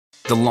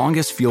The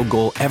longest field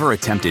goal ever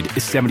attempted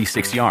is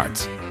 76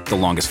 yards. The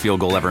longest field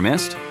goal ever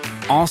missed?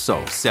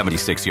 Also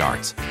 76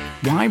 yards.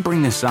 Why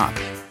bring this up?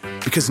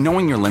 Because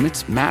knowing your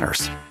limits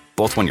matters,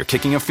 both when you're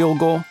kicking a field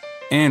goal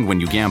and when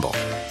you gamble.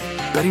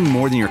 Betting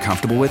more than you're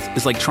comfortable with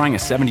is like trying a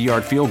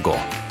 70-yard field goal.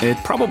 It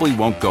probably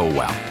won't go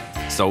well.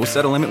 So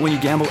set a limit when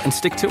you gamble and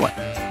stick to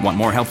it. Want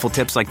more helpful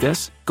tips like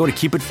this? Go to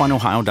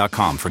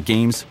keepitfunohio.com for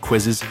games,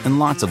 quizzes, and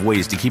lots of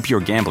ways to keep your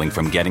gambling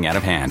from getting out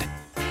of hand.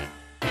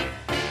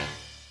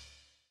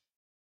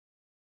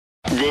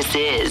 This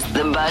is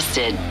the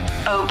Busted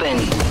Open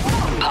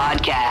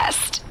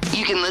Podcast.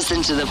 You can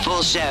listen to the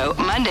full show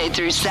Monday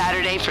through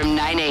Saturday from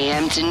 9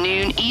 a.m. to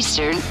noon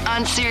Eastern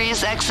on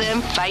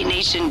SiriusXM Fight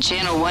Nation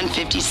Channel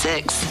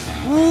 156.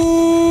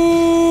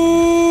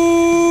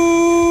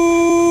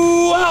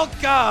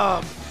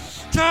 Welcome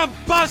to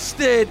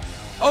Busted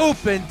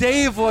Open.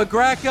 Dave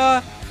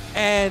LaGreca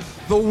and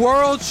the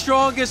world's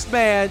strongest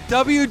man,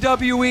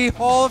 WWE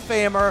Hall of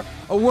Famer,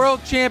 a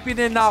world champion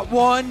in not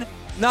one,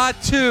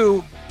 not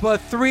two, but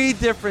three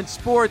different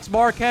sports,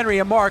 Mark Henry.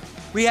 And Mark,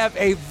 we have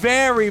a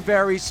very,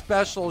 very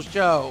special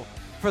show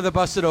for the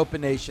Busted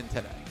Open Nation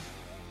today.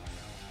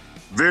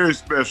 Very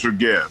special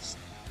guest.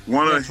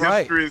 One of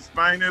history's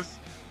finest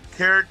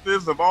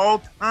characters of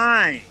all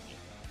time.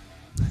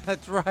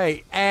 That's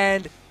right.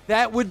 And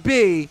that would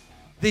be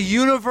the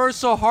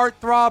universal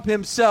heartthrob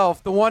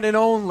himself, the one and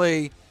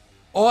only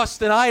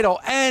Austin Idol.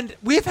 And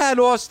we've had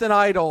Austin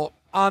Idol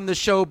on the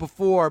show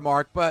before,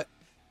 Mark, but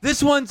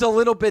this one's a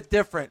little bit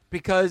different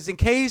because in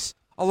case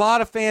a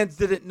lot of fans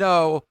didn't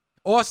know,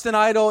 Austin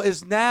Idol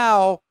is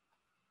now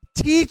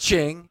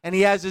teaching, and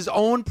he has his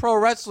own pro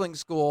wrestling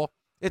school.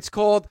 It's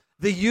called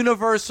the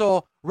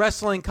Universal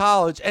Wrestling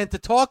College. And to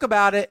talk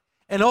about it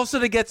and also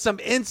to get some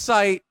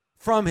insight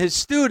from his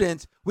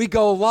students, we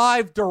go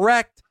live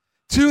direct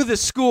to the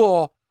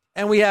school,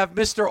 and we have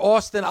Mr.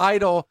 Austin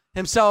Idol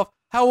himself.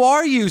 How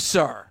are you,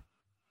 sir?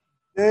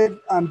 Dave,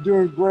 I'm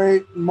doing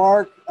great.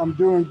 Mark, I'm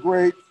doing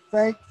great.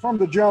 From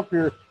the jump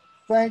here,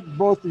 thank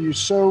both of you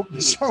so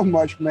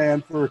much,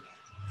 man, for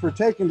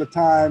taking the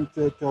time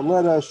to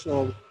let us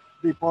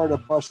be part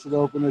of Busted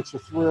Open. It's a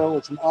thrill,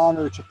 it's an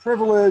honor, it's a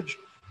privilege,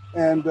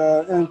 and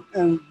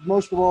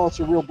most of all, it's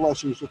a real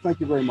blessing. So thank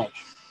you very much.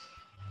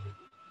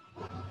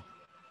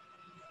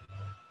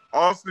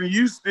 Austin,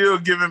 you still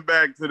giving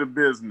back to the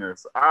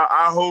business.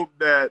 I hope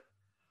that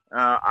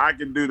I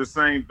can do the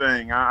same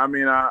thing. I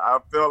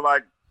feel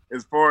like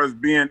as far as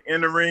being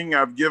in the ring,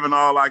 I've given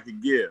all I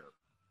could give.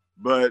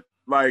 But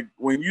like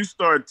when you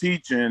start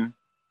teaching,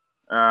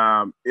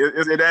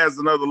 it adds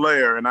another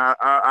layer, and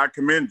I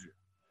commend you.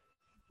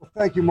 Well,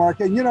 thank you, Mark.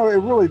 And, it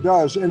really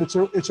does. And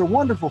it's a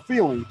wonderful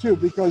feeling, too,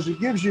 because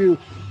it gives you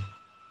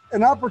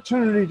an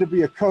opportunity to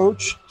be a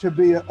coach, to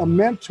be a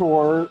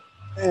mentor,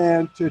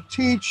 and to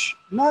teach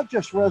not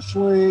just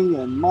wrestling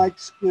and mic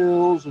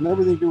skills and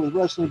everything to do with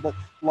wrestling, but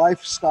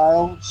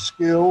lifestyle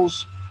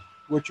skills,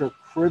 which are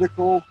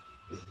critical.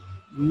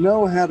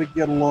 Know how to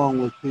get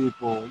along with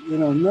people,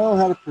 know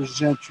how to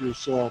present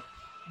yourself.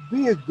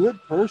 Be a good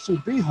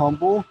person, be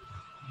humble,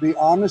 be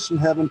honest, and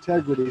have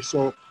integrity.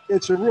 So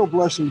it's a real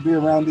blessing to be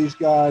around these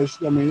guys.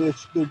 I mean,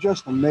 they're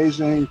just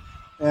amazing,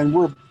 and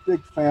we're a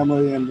big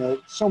family, and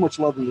so much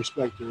love and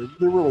respect here.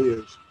 There really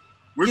is.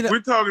 We're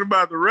talking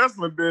about the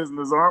wrestling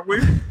business, aren't we?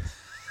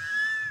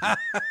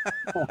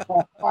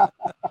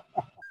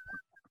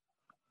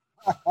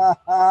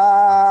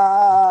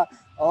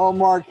 Oh,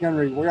 Mark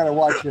Henry, we got to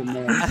watch him,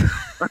 man.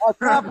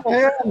 Watch out for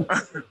him.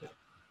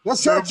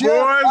 Let's the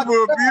boys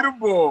will be the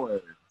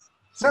boys.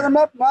 Set him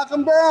up, knock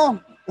him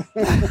down.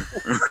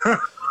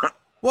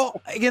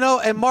 Well,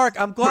 and Mark,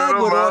 I'm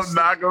glad what Austin,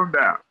 knock him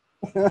down.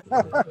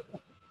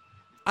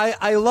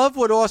 I love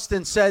what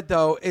Austin said,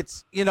 though.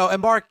 It's,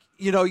 and Mark,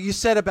 you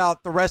said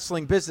about the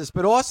wrestling business,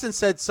 but Austin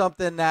said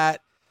something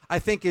that I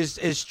think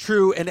is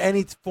true in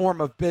any form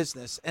of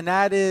business, and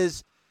that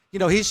is,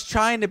 he's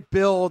trying to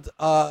build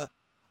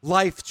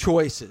life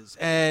choices,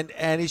 and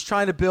he's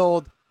trying to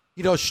build,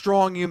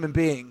 strong human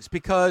beings,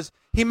 because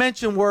he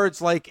mentioned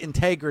words like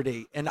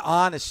integrity and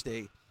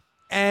honesty,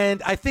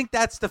 and I think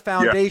that's the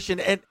foundation.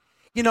 Yeah. And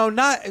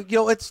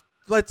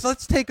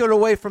let's take it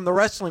away from the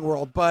wrestling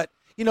world, but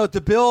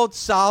to build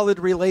solid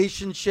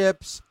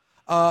relationships,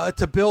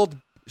 to build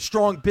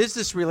strong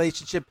business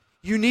relationship,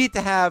 you need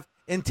to have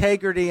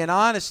integrity and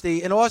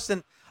honesty. And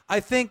Austin,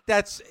 I think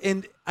that's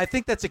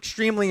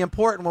extremely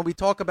important when we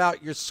talk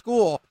about your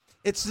school.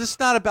 It's just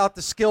not about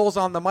the skills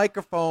on the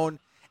microphone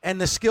and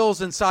the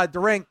skills inside the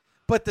ring,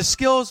 but the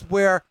skills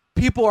where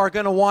people are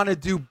going to want to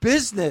do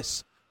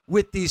business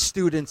with these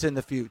students in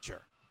the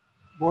future.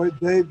 Boy,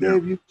 Dave,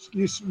 you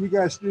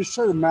guys, you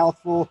said a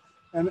mouthful,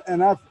 and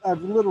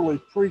I've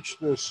literally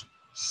preached this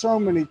so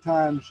many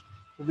times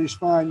to these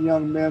fine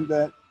young men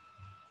that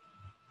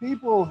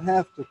people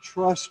have to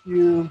trust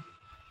you.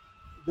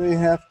 They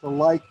have to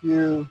like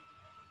you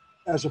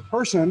as a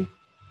person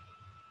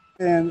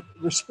and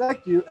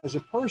respect you as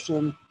a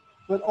person,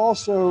 but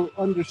also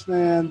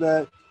understand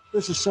that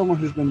this is someone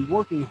who's been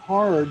working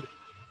hard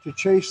to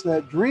chase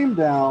that dream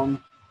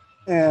down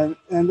and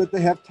that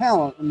they have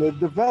talent and they've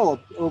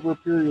developed over a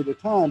period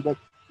of time. But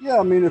yeah,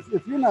 I mean,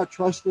 if you're not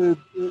trusted,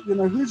 you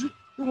know, who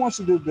wants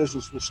to do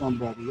business with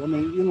somebody? I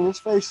mean, you know, let's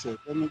face it.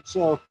 I mean,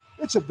 so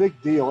it's a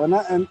big deal.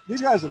 And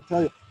these guys will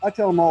tell you, I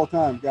tell them all the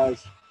time,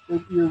 guys,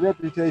 your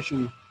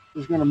reputation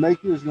is going to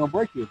make you, is going to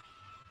break you.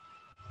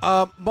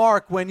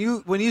 Mark, when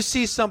you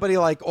see somebody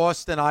like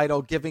Austin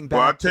Idol giving back,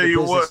 well, I tell to the you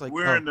business, what, like,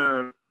 we're in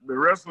the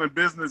wrestling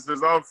business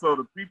is also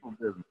the people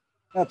business.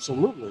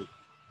 Absolutely,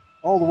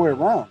 all the way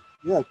around.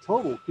 Yeah,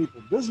 total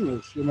people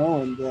business. You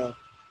know, and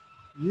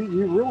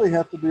you really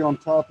have to be on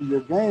top of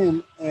your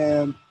game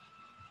and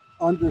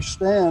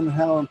understand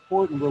how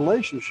important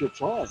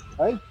relationships are,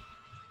 right?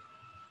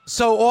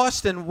 So,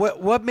 Austin,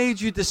 what made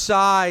you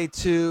decide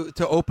to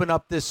open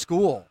up this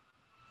school?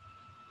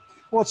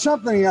 Well, it's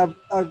something I've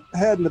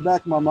had in the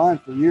back of my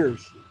mind for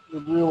years.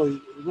 It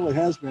really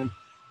has been.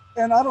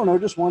 And I don't know,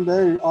 just one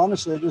day,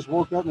 honestly, I just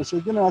woke up and I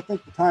said, you know, I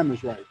think the time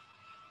is right.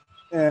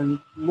 And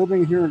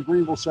living here in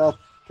Greenville, South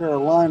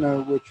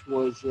Carolina, which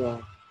was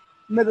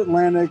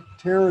Mid-Atlantic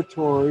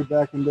territory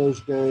back in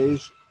those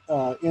days,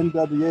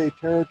 NWA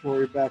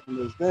territory back in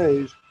those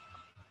days,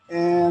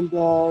 and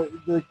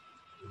the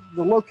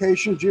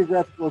location,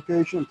 geographic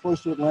location,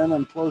 close to Atlanta,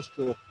 and close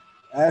to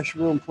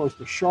Asheville, and close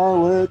to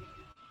Charlotte,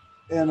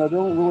 and I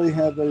don't really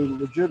have a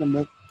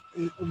legitimate,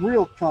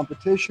 real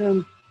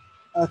competition.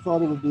 I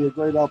thought it would be a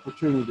great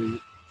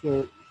opportunity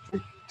to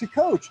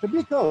coach, to be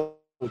a coach,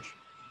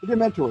 to be a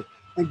mentor,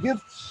 and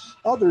give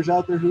others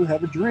out there who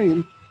have a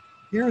dream,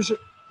 here's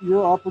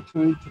your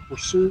opportunity to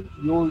pursue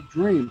your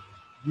dream.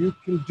 You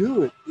can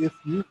do it if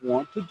you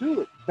want to do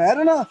it. Bad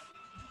enough.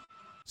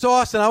 So,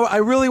 Austin, I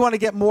really want to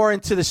get more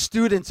into the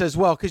students as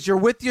well, because you're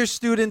with your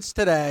students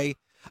today.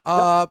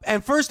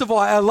 And first of all,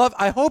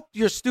 I hope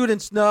your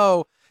students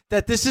know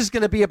that this is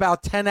going to be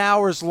about 10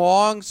 hours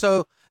long.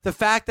 So the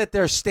fact that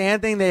they're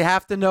standing, they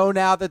have to know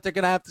now that they're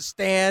going to have to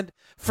stand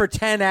for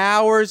 10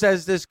 hours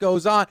as this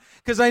goes on.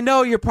 Because I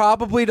know you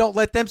probably don't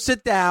let them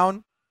sit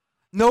down,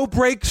 no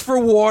breaks for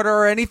water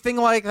or anything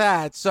like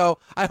that. So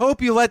I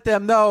hope you let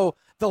them know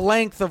the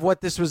length of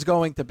what this was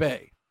going to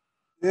be.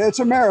 It's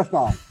a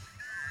marathon.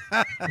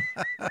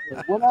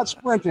 We're not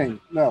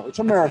sprinting. No, it's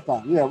a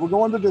marathon. Yeah, we're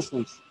going the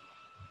distance.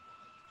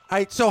 All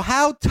right, so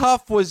how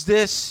tough was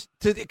this?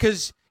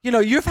 Because, you know,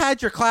 you've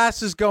had your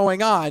classes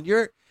going on.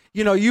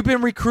 You've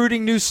been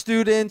recruiting new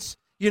students.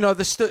 You know,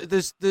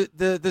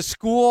 the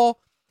school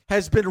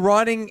has been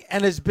running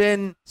and has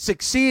been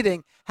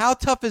succeeding. How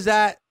tough is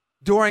that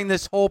during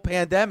this whole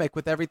pandemic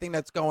with everything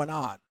that's going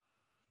on?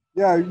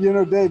 Yeah, you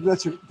know, Dave,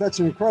 that's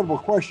an incredible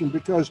question,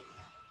 because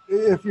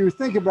if you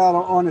think about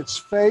it on its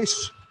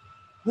face,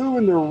 who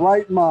in their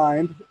right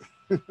mind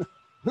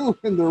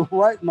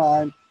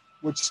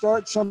would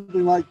start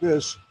something like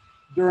this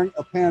during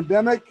a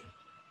pandemic?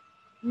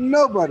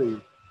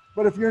 Nobody.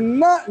 But if you're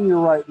not in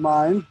your right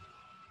mind,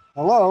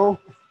 hello,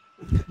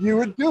 you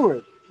would do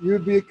it. You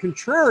would be a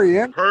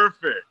contrarian.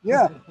 Perfect.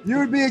 Yeah, you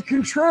would be a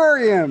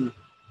contrarian.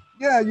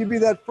 Yeah, you'd be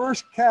that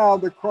first cow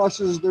that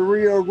crosses the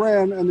Rio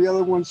Grande and the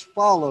other ones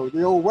follow,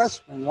 the old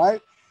Western,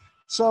 right?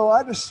 So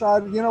I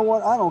decided, you know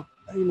what,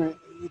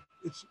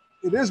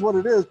 it is what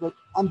it is, but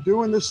I'm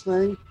doing this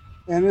thing,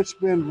 and it's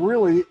been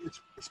great.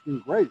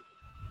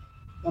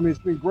 I mean, it's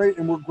been great,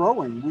 and we're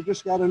growing. We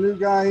just got a new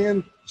guy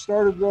in,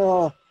 started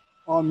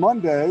on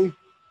Monday.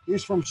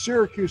 He's from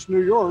Syracuse,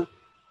 New York.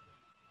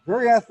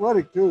 Very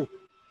athletic, too.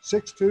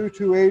 6'2",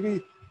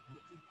 280.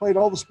 Played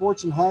all the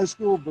sports in high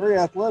school. Very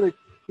athletic.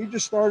 He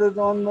just started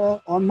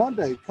on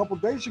Monday,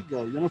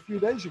 a few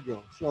days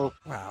ago. So,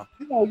 wow.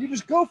 You know, you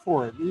just go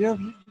for it. You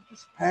know,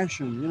 just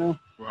passion, you know.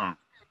 Wow.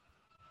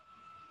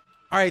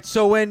 All right,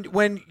 so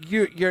when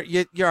you're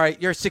all right,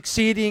 you're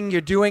succeeding,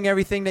 you're doing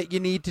everything that you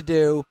need to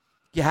do.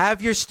 You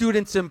have your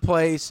students in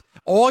place.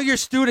 All your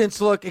students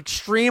look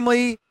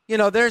extremely, you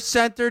know, they're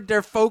centered,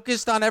 they're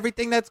focused on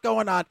everything that's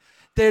going on.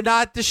 They're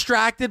not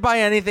distracted by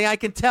anything. I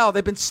can tell.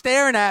 They've been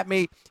staring at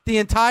me the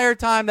entire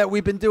time that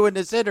we've been doing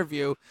this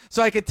interview.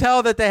 So I can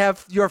tell that they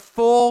have your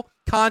full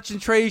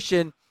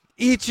concentration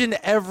each and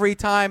every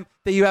time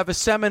that you have a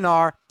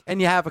seminar and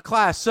you have a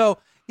class. So,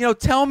 you know,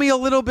 tell me a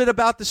little bit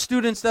about the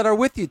students that are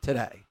with you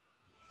today.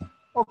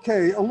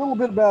 Okay, a little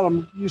bit about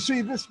them. You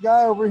see this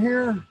guy over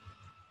here?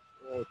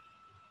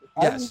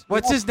 Yes.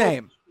 What's his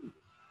name?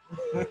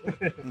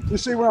 You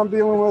see what I'm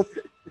dealing with?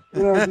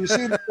 You know, you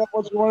see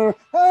what's going on?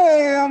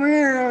 Hey, I'm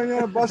here.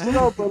 You know, busted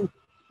open.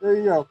 There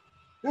you go.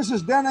 This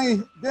is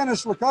Dennis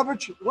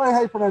Lukovich.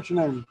 How you pronounce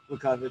your name?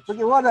 Lukovich.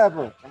 Okay,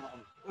 whatever.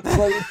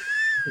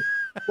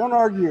 Don't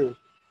argue.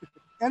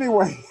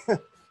 Anyway,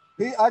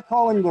 I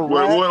call him the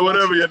rat.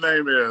 Whatever your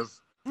name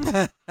is.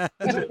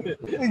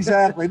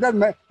 Exactly. Doesn't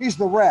matter. He's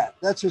the rat.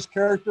 That's his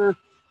character.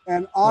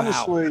 And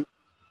honestly,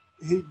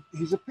 wow.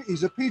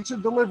 he's a pizza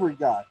delivery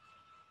guy.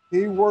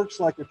 He works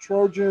like a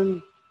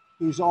Trojan.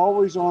 He's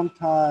always on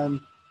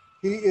time.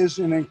 He is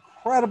an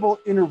incredible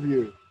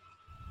interview.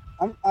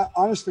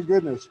 Honest to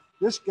goodness,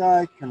 this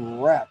guy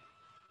can rap.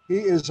 He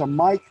is a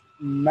mic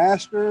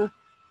master.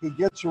 He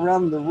gets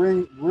around the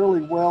ring really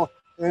well,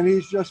 and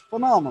he's just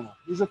phenomenal.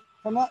 He's a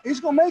he's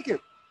going to make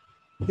it.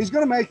 He's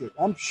going to make it.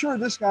 I'm sure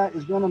this guy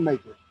is going to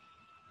make it.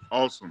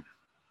 Awesome.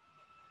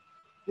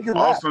 He can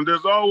Awesome. rap.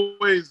 There's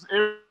always,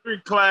 every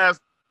class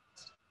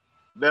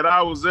that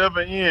I was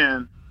ever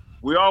in,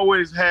 we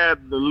always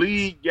had the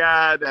lead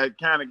guy that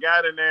kind of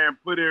got in there and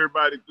put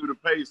everybody through the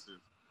paces.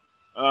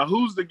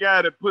 Who's the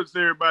guy that puts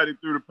everybody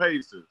through the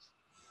paces?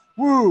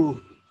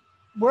 Woo.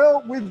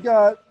 Well, we've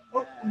got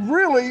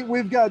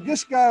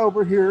this guy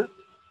over here.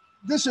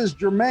 This is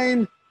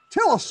Jermaine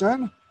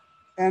Tillison,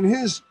 and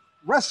his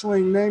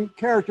wrestling name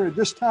character at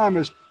this time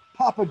is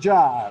Papa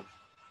Jive.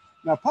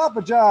 Now,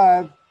 Papa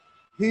Jive,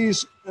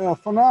 he's a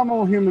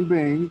phenomenal human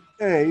being,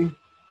 A.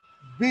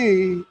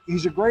 B,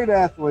 he's a great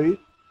athlete.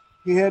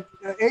 He had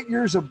 8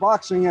 years of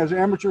boxing as an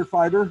amateur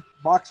fighter,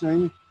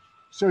 boxing.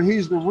 So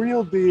he's the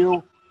real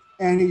deal.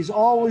 And he's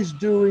always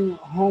doing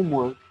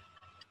homework,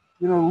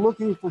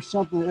 looking for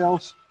something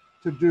else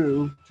to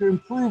do, to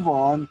improve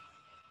on.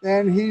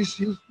 And he's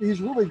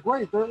really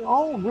great. They're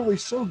all really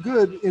so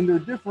good in their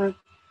different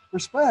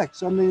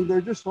respects. I mean, they're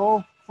just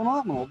all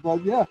phenomenal.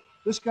 But yeah,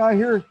 this guy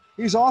here,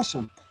 he's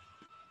awesome.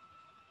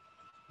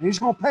 And he's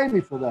going to pay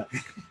me for that.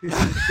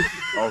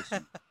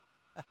 Awesome.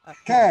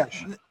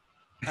 Cash.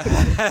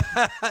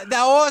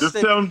 Now, Austin.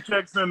 Just tell him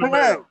checks in the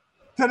mail.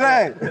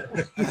 Today.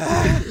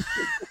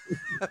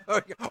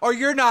 Or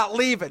you're not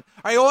leaving.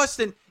 All right,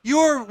 Austin,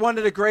 you're one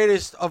of the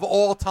greatest of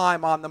all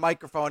time on the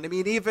microphone. I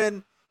mean,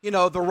 even,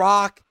 The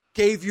Rock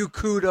gave you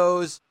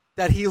kudos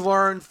that he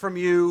learned from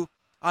you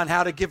on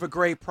how to give a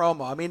great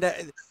promo. I mean,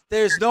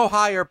 there's no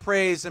higher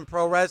praise in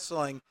pro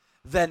wrestling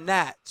than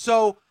that.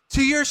 So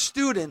to your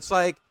students,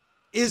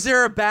 is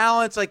there a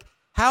balance?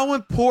 How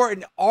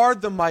important are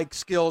the mic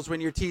skills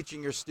when you're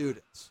teaching your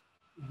students?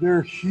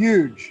 They're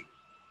huge.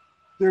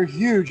 They're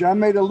huge. I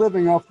made a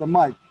living off the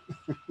mic.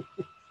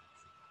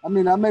 I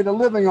made a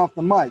living off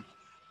the mic.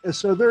 And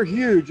so they're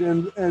huge,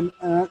 and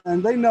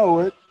they know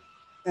it.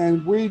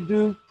 And we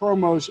do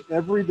promos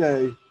every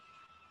day,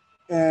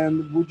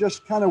 and we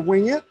just kind of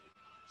wing it.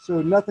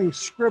 So nothing's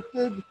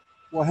scripted.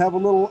 We'll have a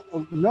little,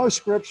 no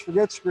scripts,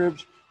 forget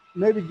scripts,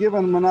 maybe give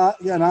them an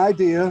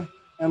idea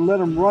and let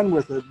them run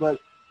with it. But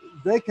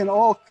they can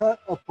all cut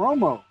a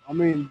promo. I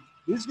mean,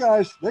 these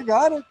guys, they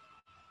got it.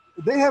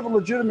 They have a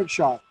legitimate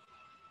shot.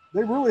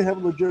 They really have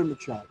a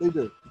legitimate shot. They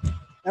do.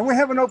 And we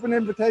have an open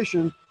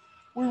invitation.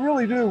 We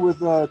really do with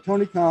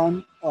Tony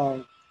Khan,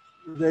 the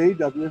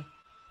AEW.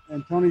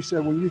 And Tony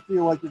said, when you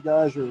feel like your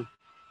guys are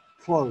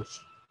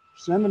close,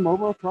 send them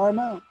over, try them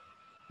out.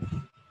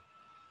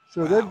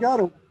 So they've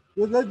got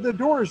the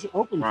door is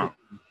open. Wow. For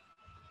them.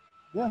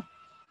 Yeah.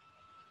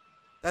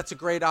 That's a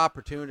great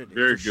opportunity.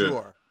 Very for good.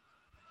 Sure.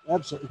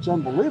 Absolutely. It's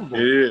unbelievable.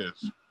 It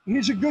is.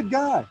 He's a good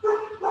guy.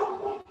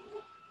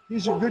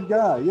 He's a good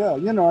guy. Yeah.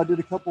 I did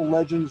a couple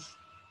Legends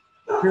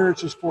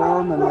appearances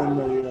for him, and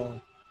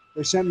then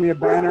they sent me a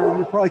banner.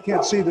 You probably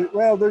can't see that.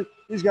 Well,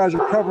 these guys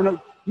are covering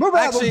up. Move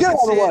out of the way. Get out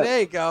of the way. There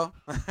you go.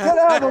 Get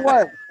out of the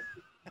way.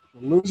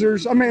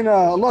 Losers. I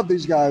love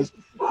these guys.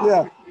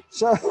 Yeah.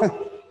 So,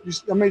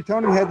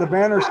 Tony had the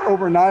banners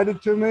overnighted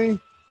to me.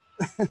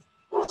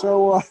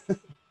 So,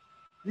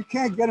 you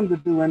can't get them to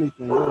do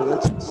anything. Really.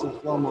 It's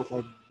almost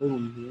like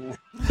boom.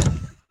 Yeah.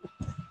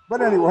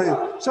 But anyway,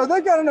 so they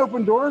got an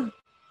open door.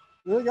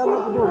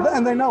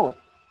 And they know it.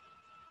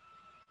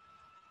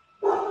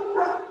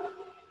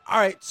 All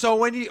right. So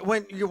when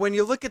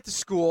you look at the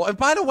school, and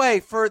by the way,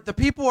 for the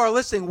people who are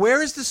listening,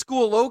 where is the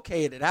school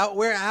located?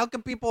 How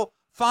can people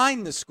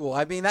find the school?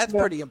 I mean, that's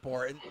pretty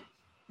important.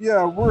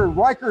 Yeah, we're in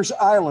Rikers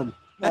Island.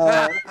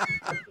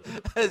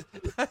 It's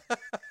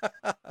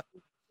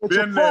Been a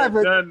there,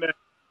 private. done that.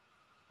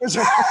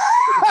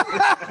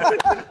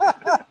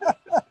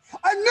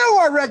 I knew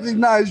I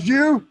recognized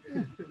you.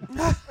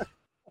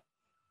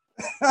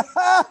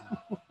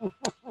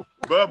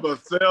 Bubba,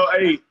 cell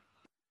 8.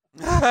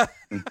 Not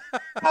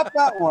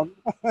that one.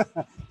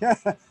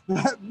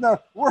 No,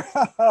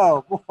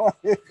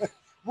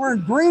 we're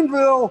in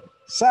Greenville,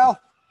 South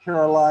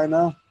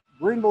Carolina.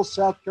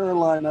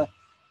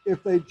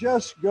 If they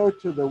just go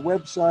to the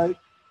website,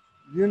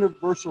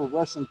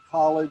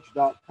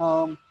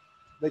 universalwrestlingcollege.com,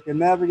 they can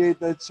navigate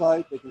that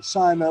site. They can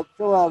sign up,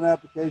 fill out an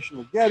application,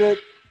 we'll get it,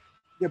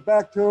 get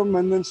back to them,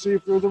 and then see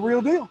if they're the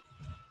real deal.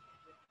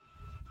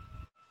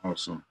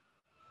 Awesome.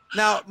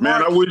 Now,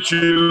 Man, Mark, I wish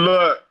you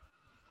luck.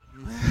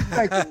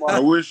 Thank you, Mark. I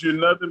wish you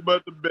nothing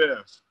but the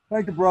best.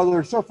 Thank you,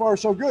 brother. So far,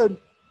 so good.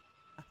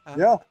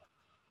 Yeah,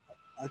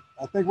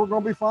 I think we're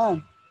going to be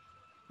fine.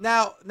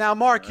 Now,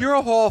 Mark, you're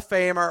a Hall of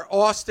Famer.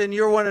 Austin,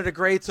 you're one of the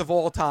greats of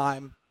all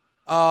time.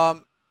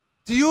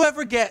 Do you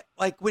ever get,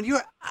 when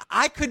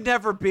I could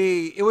never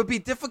be, it would be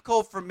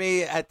difficult for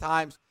me at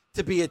times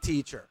to be a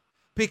teacher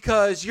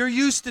because you're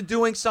used to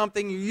doing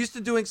something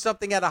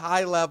at a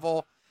high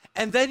level,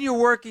 and then you're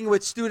working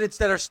with students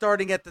that are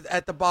starting at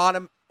the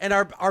bottom and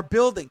are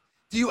building.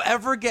 Do you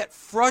ever get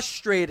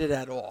frustrated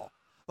at all?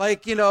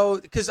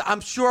 Because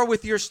I'm sure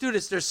with your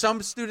students, there's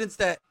some students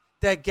that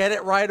get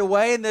it right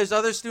away, and there's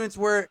other students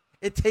where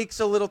it takes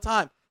a little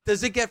time.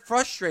 Does it get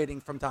frustrating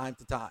from time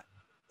to time?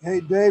 Hey,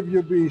 Dave,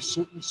 you'll be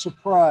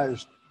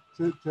surprised.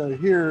 to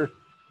hear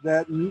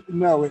that.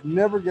 No, it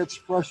never gets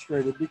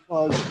frustrated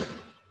because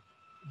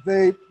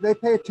they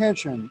pay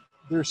attention.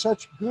 They're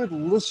such good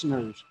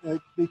listeners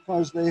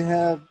because they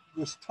have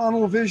this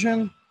tunnel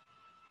vision,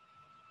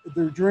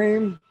 their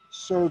dream,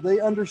 so they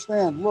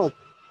understand, look,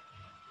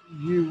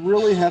 you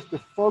really have to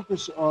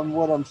focus on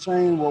what I'm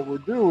saying, what we're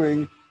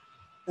doing,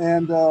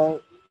 and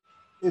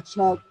it's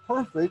not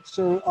perfect.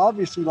 So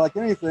obviously, like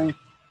anything,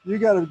 you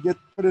got to get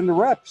put into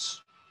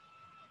reps,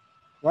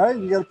 right?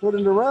 You got to put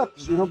into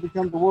reps. You don't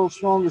become the world's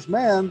strongest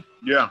man,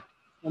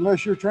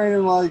 unless you're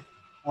training like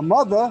a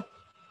mother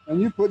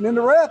and you putting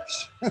into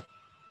reps.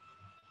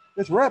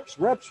 It's reps.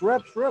 That's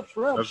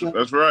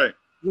right.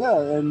 Yeah,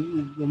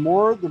 and the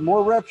more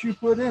reps you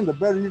put in, the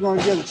better you're going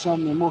to get at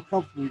something, the more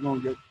comfortable you're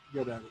going to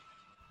get at it.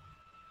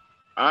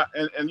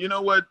 And you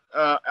know what,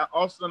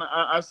 Austin,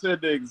 I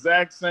said the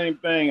exact same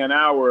thing an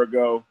hour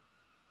ago.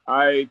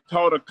 I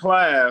taught a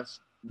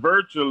class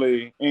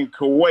virtually in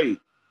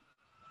Kuwait,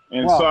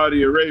 in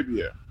Saudi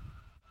Arabia.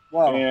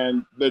 Wow.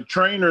 And the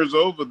trainers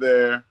over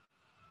there,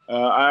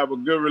 I have a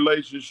good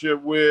relationship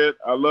with.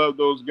 I love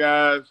those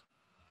guys.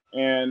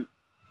 And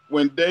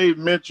when Dave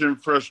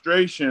mentioned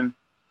frustration,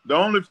 the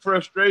only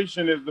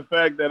frustration is the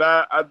fact that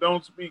I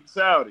don't speak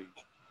Saudi.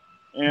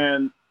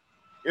 And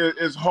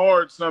it's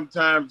hard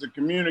sometimes to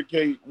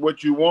communicate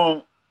what you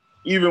want,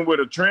 even with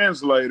a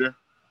translator.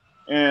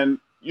 And,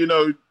 you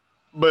know,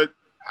 but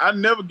I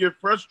never get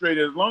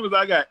frustrated. As long as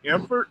I got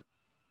effort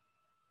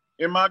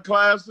in my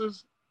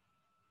classes,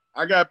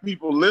 I got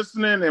people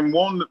listening and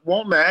wanting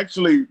to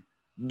actually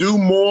do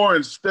more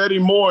and study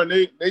more. And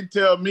they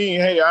tell me,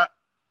 hey, I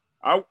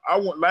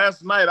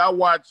last night I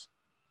watched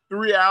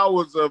 3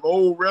 hours of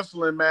old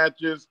wrestling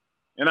matches,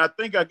 and I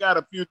think I got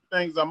a few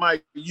things I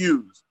might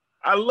use.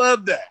 I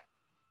love that.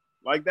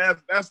 Like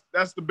that's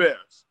the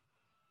best.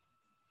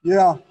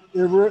 Yeah,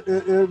 it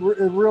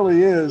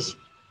really is,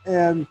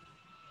 and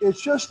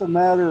it's just a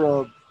matter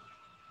of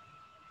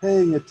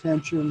paying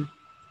attention.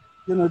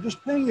 You know,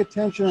 just paying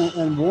attention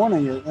and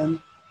wanting it, and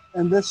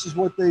this is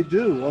what they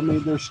do. I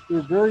mean, they're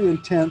very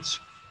intense,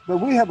 but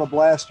we have a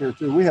blast here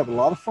too. We have a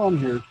lot of fun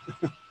here.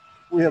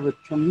 We have a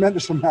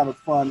tremendous amount of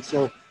fun.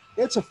 So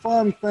it's a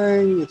fun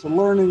thing. It's a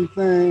learning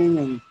thing,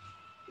 and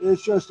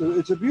it's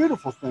a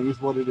beautiful thing.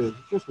 Is what it is.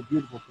 It's just a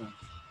beautiful thing.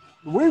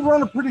 We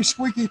run a pretty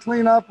squeaky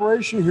clean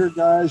operation here,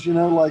 guys. You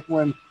know, like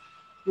when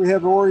we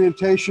have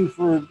orientation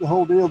for the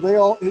whole deal,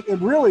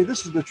 really,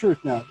 this is the truth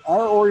now.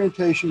 Our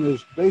orientation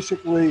is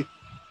basically,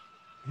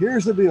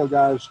 here's the deal,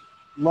 guys.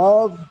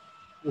 Love,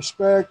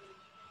 respect,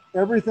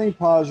 everything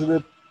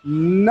positive,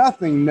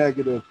 nothing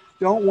negative.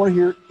 Don't want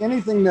to hear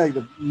anything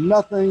negative.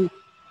 Nothing,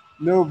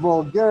 no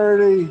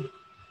vulgarity,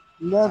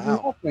 nothing.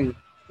 Wow. Nothing.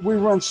 We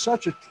run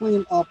such a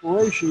clean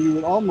operation, you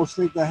would almost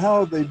think,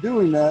 how are they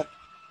doing that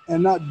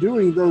and not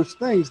doing those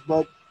things?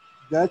 But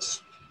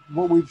that's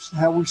how we've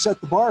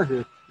set the bar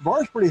here. The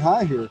bar's pretty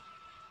high here.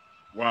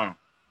 Wow.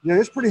 Yeah,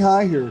 it's pretty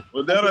high here.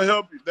 Well, that'll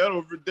help you.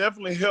 That'll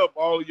definitely help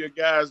all of your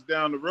guys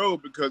down the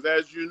road, because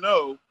as you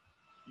know,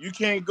 you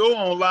can't go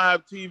on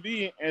live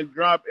TV and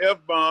drop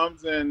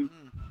F-bombs and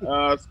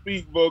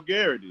speak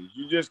vulgarities.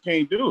 You just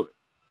can't do it.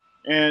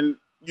 And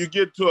you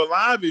get to a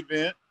live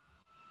event,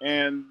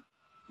 and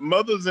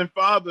mothers and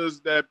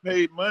fathers that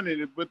paid money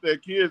to put their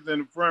kids in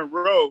the front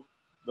row,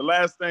 the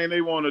last thing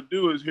they want to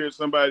do is hear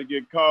somebody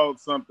get called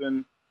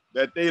something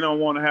that they don't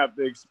want to have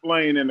to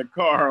explain in the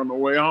car on the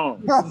way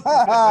home.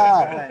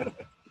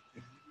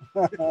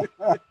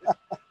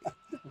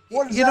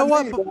 You know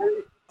what?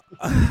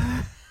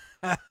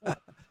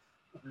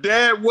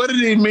 Dad, what did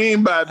he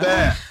mean by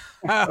that?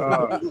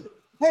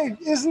 Hey,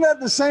 isn't that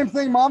the same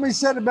thing Mommy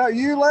said about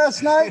you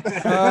last night?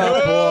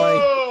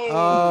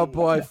 Oh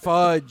boy,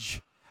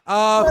 fudge.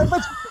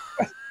 But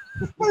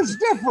it's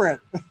different.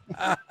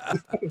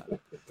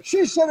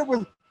 She said it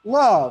with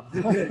love.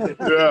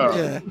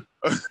 Yeah.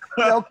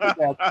 Okay,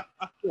 Dad.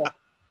 Yeah.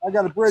 I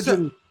got a bridge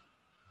in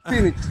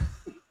Phoenix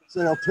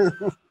sale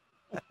too.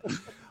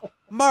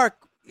 Mark,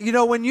 you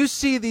know, when you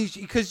see these,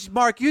 because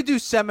Mark, you do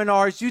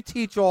seminars, you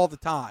teach all the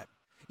time.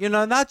 You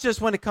know, not just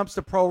when it comes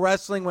to pro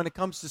wrestling, when it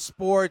comes to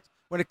sports,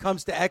 when it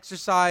comes to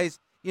exercise,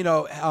 you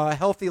know,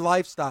 healthy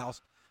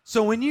lifestyles.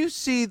 So when you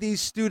see these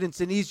students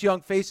and these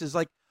young faces,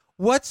 like,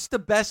 what's the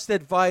best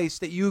advice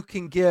that you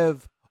can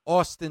give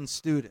Austin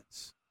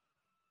students?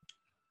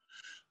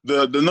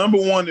 The number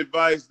one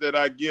advice that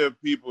I give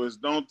people is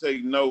don't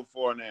take no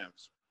for an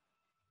answer.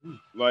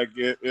 Like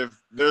if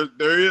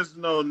there is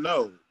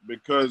no,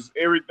 because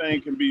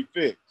everything can be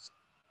fixed.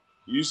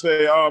 You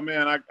say, oh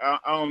man, I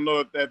don't know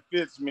if that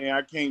fits me.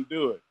 I can't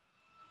do it.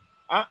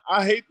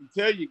 I hate to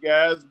tell you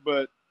guys,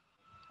 but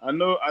I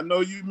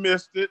know you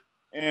missed it,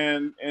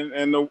 and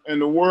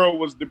the world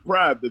was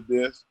deprived of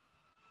this.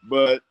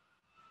 But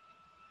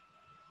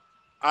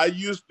I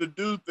used to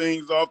do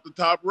things off the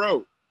top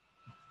rope.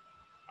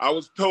 I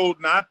was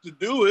told not to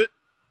do it,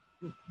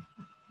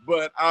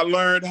 but I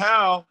learned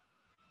how.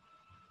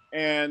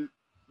 And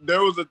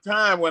there was a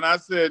time when I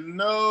said,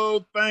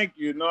 no, thank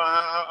you. No,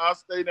 I'll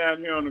stay down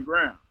here on the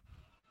ground.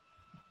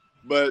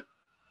 But,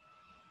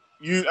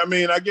 I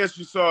mean, I guess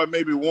you saw it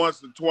maybe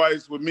once or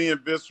twice with me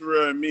and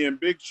Viscera and me and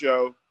Big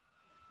Show,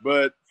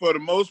 but for the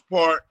most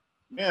part,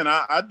 man,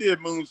 I did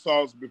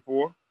moonsaults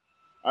before.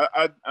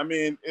 I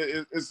mean,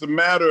 it's a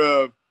matter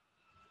of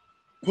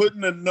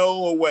putting the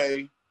no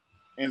away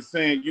and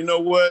saying, you know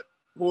what,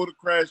 pull the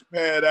crash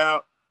pad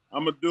out.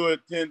 I'm gonna do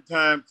it 10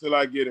 times till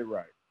I get it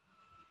right.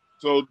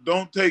 So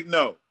don't take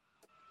no.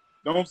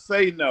 Don't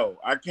say no.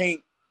 I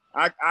can't.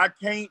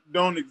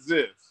 Don't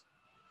exist.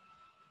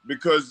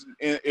 Because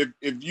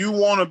if you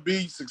want to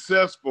be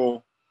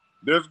successful,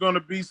 there's going to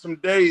be some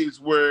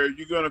days where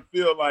you're going to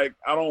feel like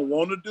I don't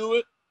want to do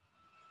it.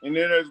 And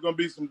then there's going to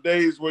be some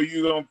days where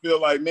you're going to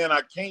feel like, man,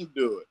 I can't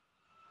do it.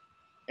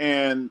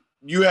 And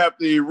you have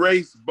to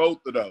erase both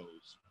of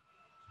those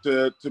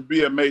to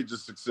be a major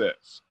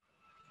success.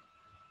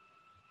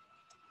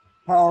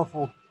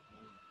 Powerful.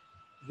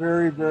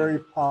 Very, very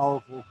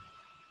powerful.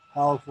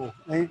 Powerful.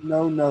 Ain't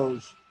no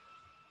no's.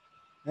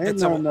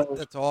 That's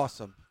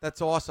awesome.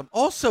 That's awesome.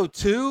 Also,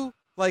 too,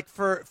 like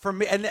for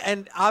me,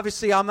 and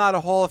obviously I'm not a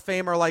Hall of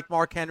Famer like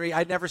Mark Henry.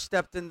 I never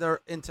stepped into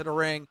the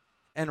ring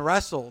and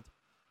wrestled.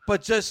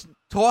 But just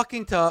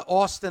talking to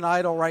Austin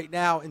Idol right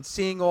now and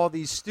seeing all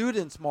these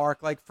students,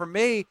 Mark, like for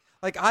me,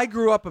 like I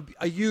grew up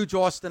a huge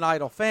Austin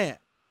Idol fan,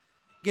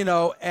 you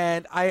know,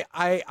 and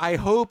I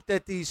hope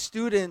that these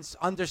students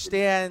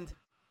understand,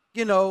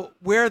 you know,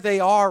 where they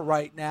are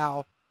right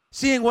now,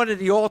 seeing one of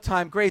the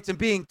all-time greats and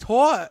being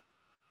taught,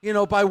 you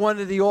know, by one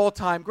of the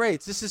all-time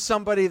greats. This is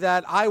somebody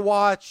that I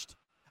watched,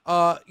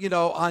 you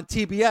know, on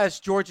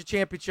TBS, Georgia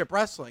Championship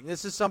Wrestling.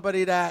 This is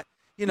somebody that,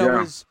 you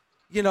know, is,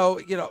 you know,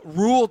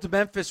 ruled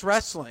Memphis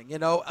wrestling. You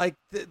know, like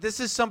this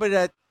is somebody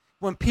that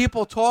when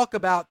people talk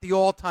about the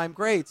all-time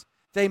greats,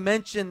 they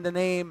mention the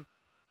name,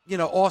 you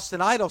know,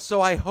 Austin Idol.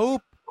 So I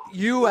hope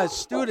you as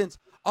students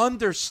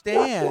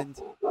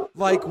understand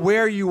like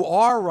where you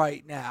are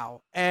right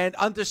now and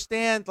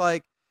understand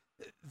like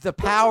the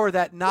power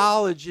that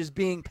knowledge is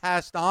being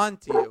passed on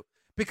to you,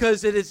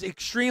 because it is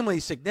extremely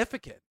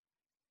significant.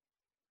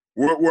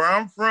 Where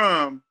I'm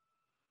from,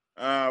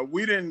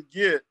 we didn't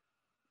get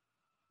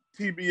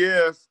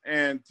TBS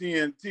and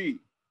TNT,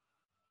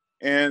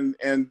 and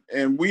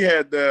we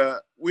had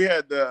the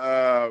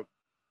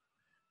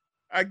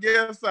I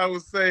guess I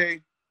would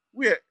say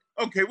we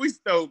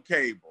stole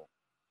cable.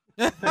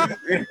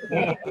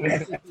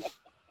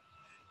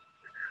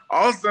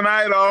 Austin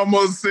Idol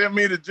almost sent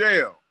me to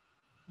jail.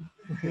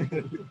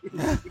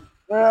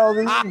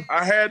 Well,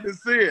 I had to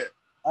see it.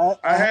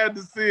 I had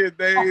to see it,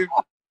 Dave.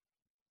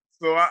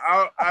 So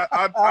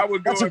I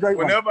would go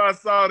whenever I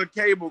saw the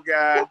cable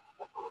guy.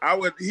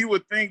 He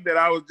would think that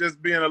I was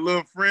just being a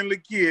little friendly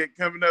kid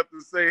coming up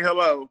to say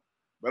hello,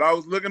 but I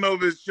was looking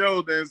over his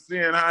shoulder and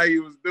seeing how he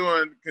was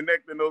doing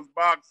connecting those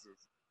boxes.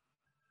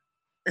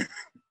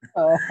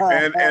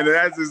 and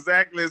that's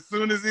exactly as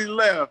soon as he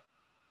left.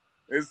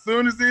 I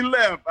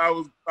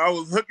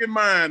was hooking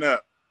mine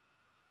up.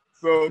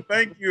 So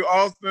thank you,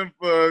 Austin,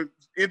 for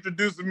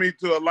introducing me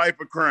to a life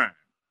of crime.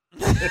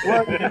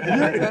 Well,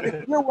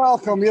 you're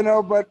welcome, you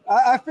know, but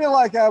I feel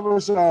like I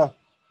was a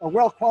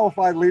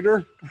well-qualified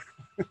leader.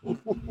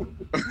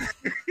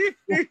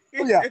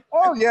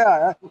 Oh,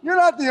 yeah. You're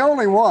not the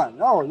only one.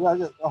 Oh,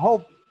 yeah. A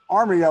whole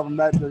army of them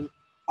that do.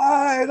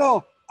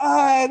 Idol.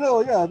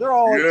 Yeah, they're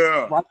all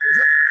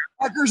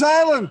Rikers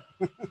Island.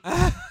 They're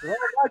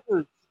all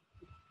Rikers.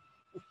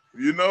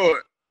 You know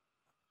it.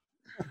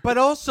 But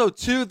also,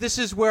 too, this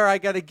is where I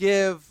got to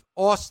give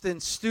Austin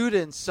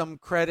students some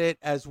credit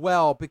as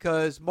well,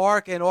 because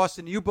Mark and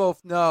Austin, you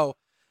both know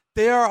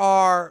there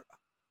are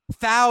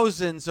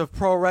thousands of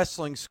pro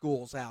wrestling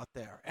schools out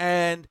there.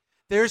 And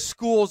there's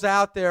schools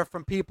out there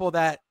from people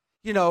that,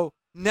 you know,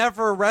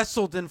 never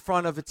wrestled in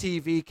front of a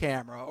TV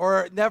camera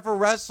or never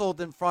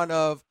wrestled in front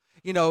of,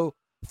 you know,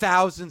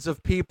 thousands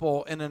of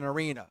people in an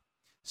arena.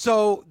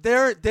 So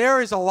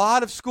there is a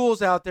lot of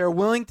schools out there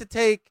willing to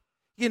take,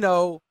 you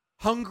know,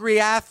 hungry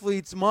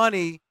athletes'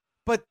 money,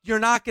 but you're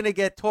not going to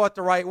get taught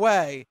the right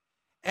way.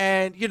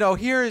 And, you know,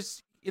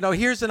 here's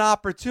an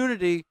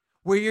opportunity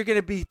where you're going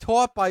to be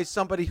taught by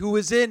somebody who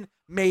was in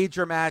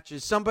major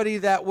matches, somebody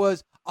that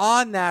was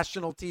on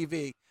national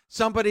TV,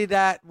 somebody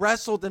that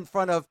wrestled in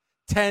front of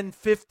 10,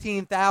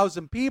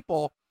 15,000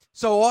 people.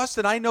 So,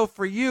 Austin, I know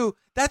for you,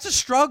 that's a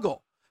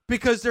struggle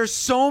because there's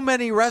so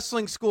many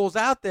wrestling schools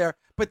out there,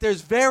 but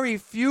there's very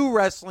few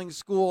wrestling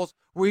schools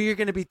where you're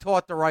going to be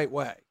taught the right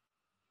way.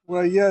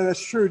 Well, yeah,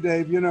 that's true,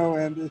 Dave. You know,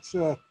 and it's,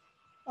 I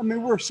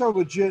mean, we're so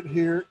legit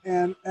here.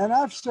 And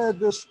I've said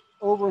this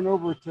over and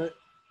over to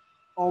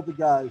all the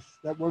guys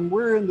that when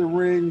we're in the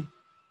ring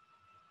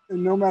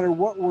and no matter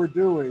what we're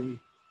doing,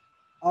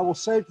 I will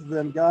say to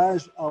them,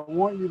 guys, I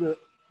want you to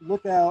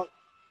look out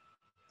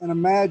and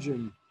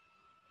imagine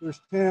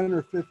there's 10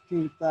 or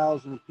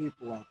 15,000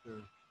 people out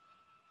there.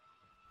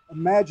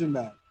 Imagine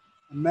that.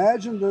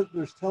 Imagine that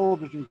there's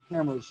television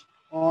cameras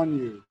on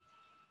you.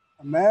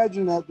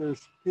 Imagine that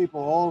there's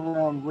people all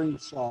around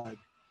ringside.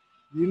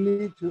 You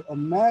need to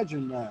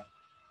imagine that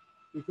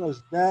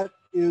because that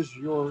is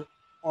your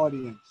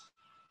audience.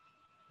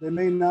 They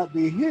may not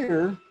be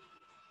here,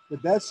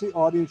 but that's the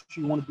audience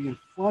you want to be in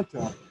front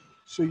of.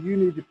 So you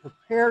need to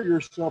prepare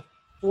yourself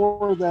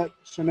for that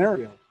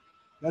scenario.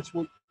 That's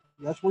where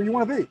you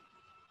want to be.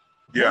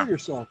 Prepare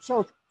yourself.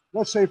 So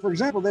let's say, for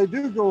example, they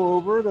do go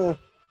over to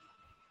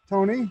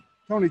Tony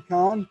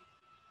Khan,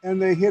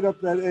 and they hit up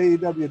that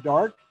AEW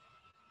Dark,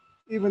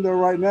 even though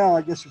right now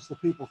I guess it's the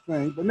people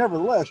thing, but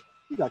nevertheless,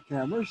 you got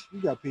cameras, you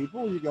got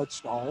people, you got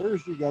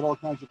stars, you got all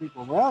kinds of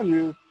people around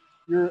you.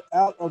 You're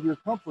out of your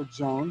comfort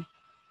zone,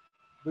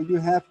 but you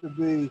have to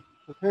be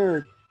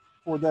prepared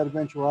for that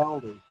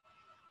eventuality.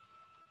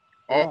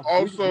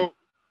 Also,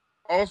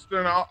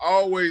 Austin, I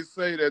always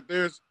say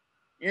that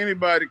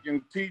anybody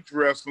can teach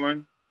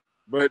wrestling,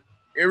 but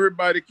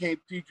everybody can't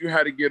teach you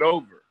how to get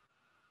over.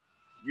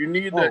 You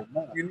need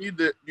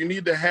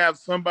to have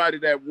somebody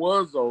that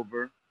was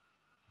over,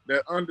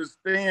 that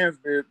understands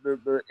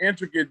the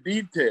intricate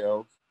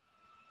details,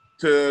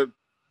 to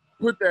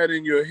put that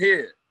in your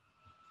head.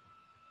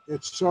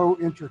 It's so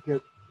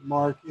intricate,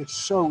 Mark. It's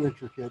so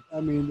intricate.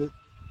 I mean,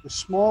 the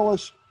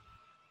smallest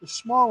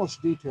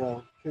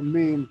detail can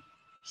mean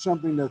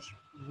something that's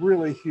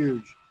really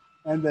huge,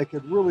 and that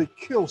could really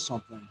kill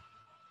something.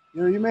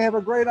 You know, you may have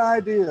a great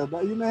idea,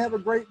 but you may have a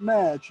great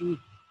match, and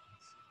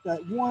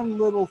that one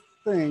little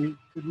thing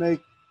could make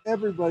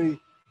everybody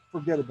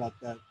forget about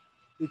that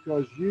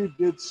because you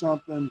did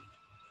something.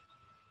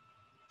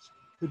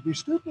 Could be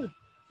stupid.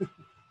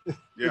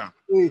 Yeah.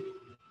 It could be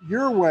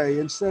your way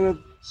instead of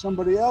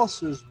somebody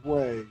else's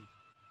way.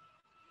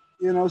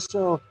 You know,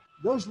 so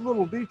those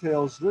little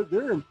details,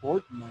 they're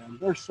important, man.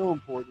 They're so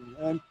important.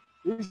 And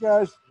these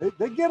guys,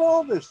 they get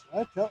all this.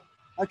 I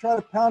try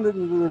to pound it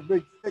into their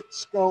big, thick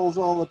skulls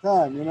all the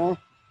time, you know.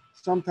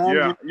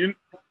 Sometimes. Yeah.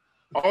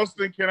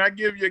 Austin, can I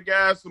give you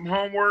guys some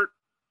homework?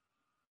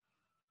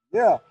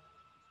 Yeah.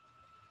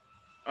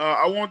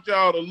 I want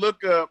y'all to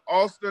look up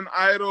Austin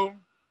Idol,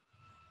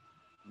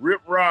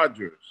 Rip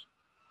Rogers,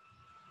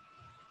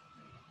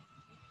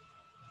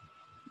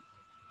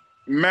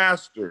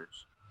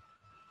 Masters.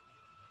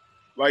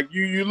 Like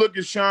you look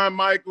at Shawn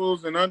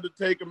Michaels and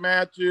Undertaker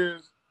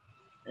matches,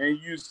 and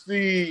you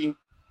see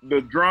the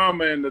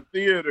drama and the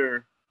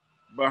theater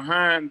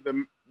behind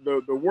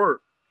the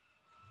work.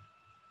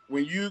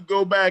 When you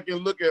go back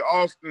and look at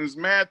Austin's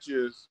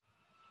matches,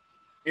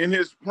 in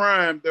his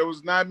prime, there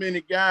was not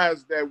many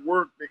guys that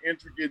worked the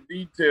intricate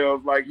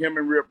details like him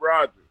and Rip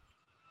Rogers.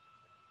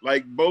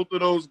 Like both of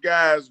those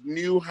guys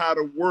knew how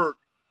to work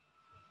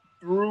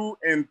through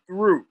and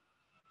through.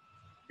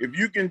 If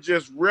you can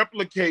just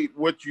replicate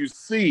what you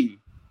see,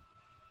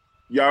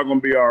 y'all gonna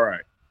be all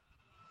right.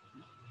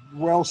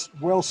 Well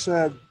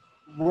said.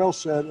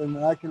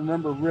 And I can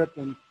remember Rip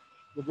in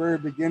the very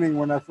beginning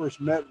when I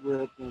first met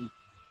Rip,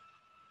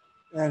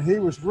 and he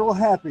was real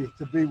happy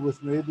to be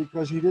with me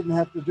because he didn't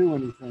have to do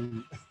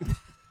anything.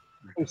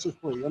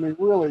 Basically, I mean,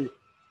 really,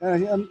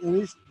 and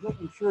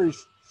I'm sure he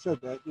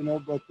said that, you know,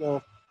 but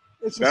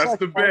that's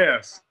the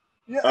best.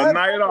 Yeah, a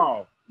night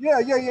off.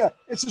 Yeah.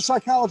 It's a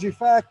psychology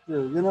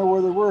factor, you know,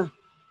 whether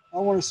I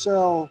want to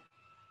sell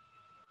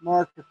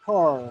Mark a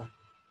car,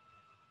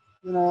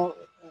 you know,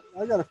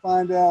 I got to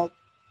find out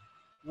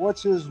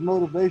what's his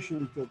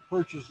motivation to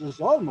purchase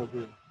this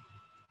automobile.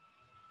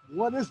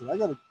 What is it? I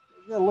got to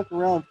look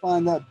around and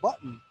find that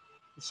button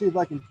to see if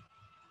I can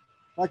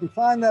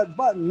find that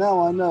button.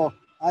 Now I know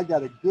I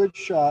got a good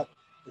shot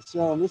at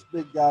selling this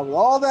big guy with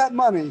all that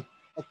money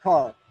a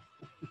car.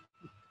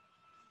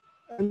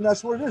 And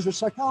that's what it is. It's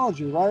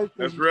psychology, right?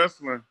 That's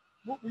wrestling.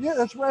 Well, yeah,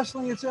 that's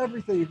wrestling. It's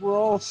everything. We're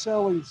all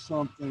selling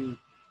something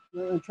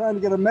and trying to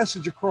get a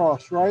message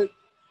across, right?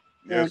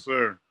 Yes,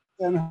 sir.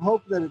 And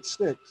hope that it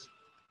sticks.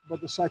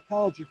 But the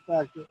psychology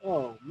factor,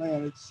 oh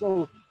man, it's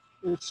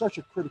such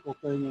a critical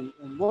thing.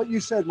 And what you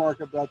said,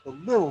 Mark, about the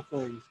little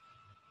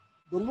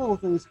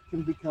things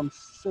can become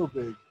so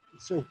big,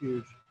 it's so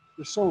huge.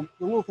 The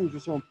little things are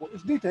so important.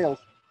 It's details.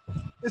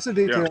 It's a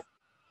detail. Yeah.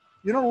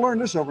 You don't learn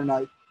this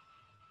overnight.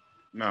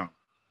 No.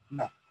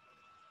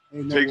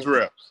 Takes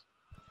reps.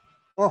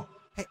 Oh,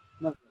 hey,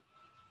 no.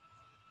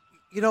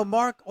 You know,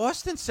 Mark,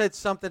 Austin said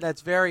something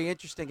that's very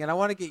interesting, and I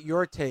want to get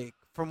your take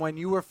from when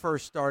you were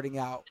first starting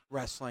out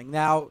wrestling.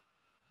 Now,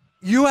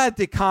 you had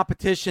the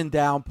competition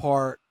down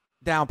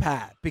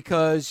pat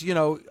because, you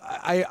know,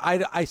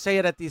 I say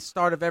it at the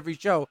start of every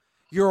show,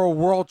 you're a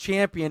world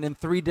champion in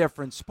 3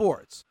 different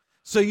sports.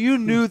 So you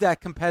knew that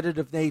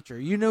competitive nature.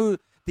 You knew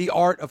the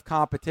art of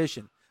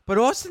competition. But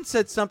Austin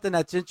said something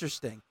that's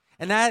interesting,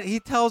 and that he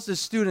tells his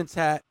students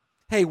that,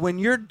 hey, when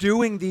you're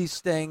doing these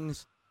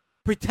things,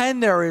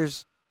 pretend there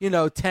is,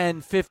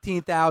 10,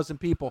 15,000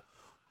 people.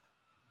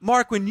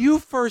 Mark, when you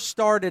first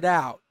started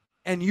out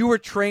and you were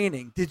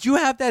training, did you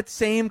have that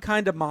same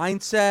kind of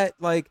mindset?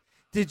 Like,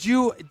 did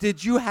you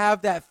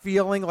have that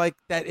feeling like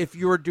that if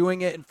you were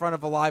doing it in front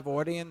of a live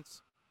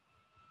audience?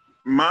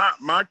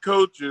 My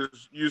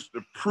coaches used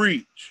to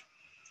preach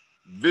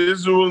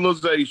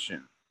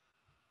visualization.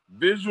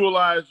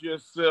 Visualize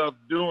yourself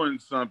doing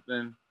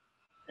something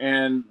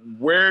and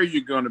where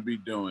you're going to be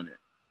doing it,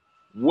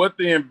 what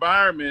the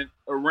environment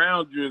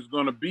around you is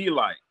going to be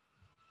like.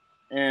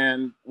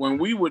 And when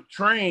we would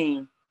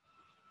train,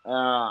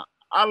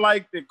 I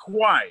liked it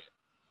quiet.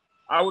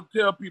 I would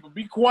tell people,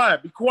 be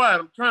quiet,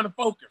 I'm trying to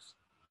focus.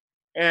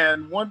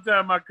 And one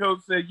time my coach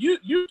said,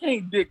 you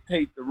can't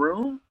dictate the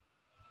room.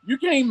 You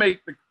can't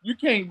make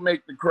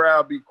the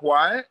crowd be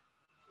quiet.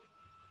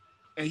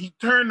 And he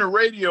turned the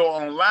radio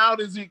on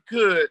loud as he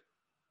could,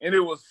 and it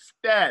was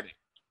static.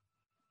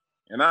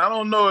 And I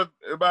don't know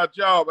about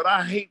y'all, but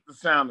I hate the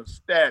sound of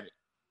static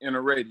in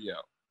a radio.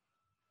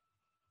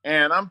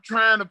 And I'm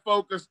trying to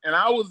focus, and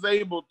I was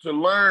able to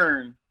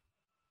learn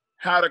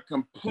how to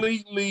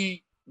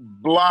completely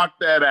block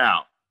that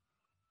out.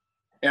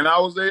 And I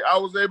was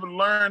able to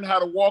learn how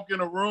to walk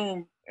in a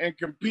room and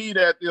compete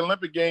at the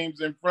Olympic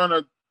Games in front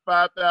of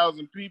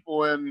 5,000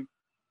 people and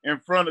in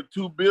front of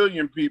 2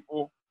 billion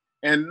people,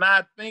 and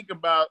not think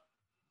about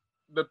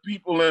the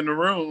people in the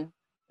room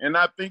and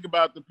not think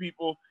about the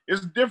people.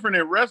 It's different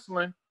in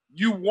wrestling.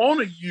 You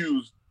want to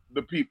use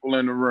the people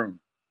in the room.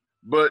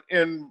 But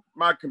in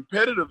my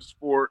competitive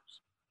sports,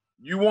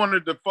 you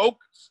wanted to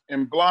focus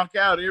and block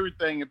out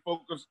everything and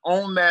focus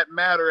on that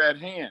matter at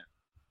hand.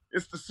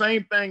 It's the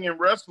same thing in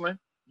wrestling.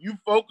 You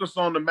focus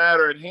on the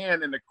matter at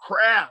hand and the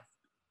craft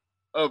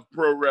of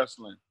pro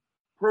wrestling.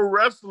 Pro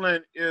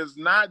wrestling is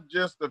not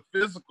just a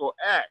physical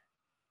act.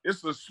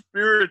 It's a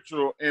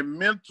spiritual and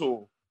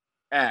mental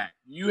act.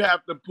 You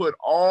have to put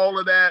all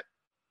of that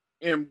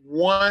in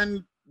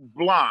one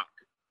block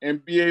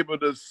and be able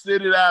to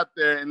sit it out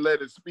there and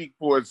let it speak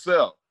for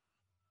itself.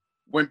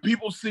 When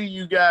people see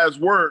you guys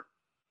work,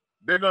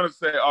 they're gonna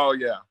say, "Oh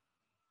yeah,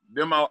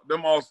 them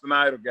Austin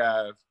Idol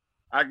guys.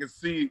 I can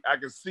see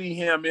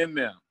him in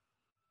them."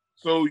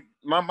 So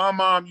my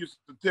mom used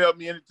to tell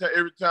me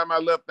every time I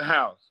left the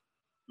house,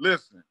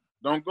 "Listen,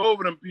 don't go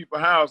over them people's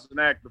house and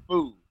act a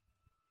fool,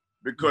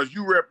 because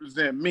you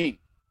represent me."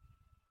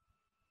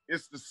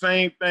 It's the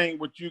same thing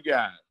with you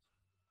guys.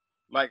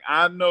 Like,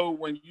 I know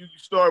when you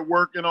start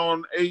working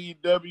on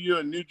AEW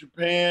and New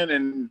Japan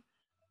and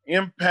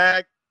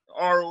Impact,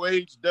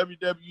 ROH,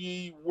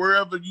 WWE,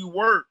 wherever you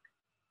work,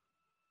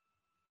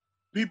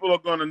 people are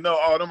going to know,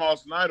 "Oh, them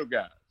Austin Idol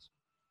guys."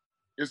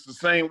 It's the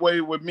same way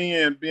with me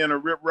and being a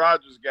Rip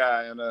Rogers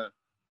guy and a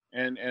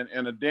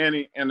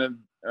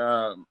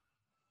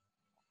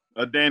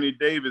Danny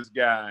Davis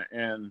guy,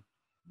 and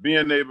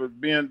being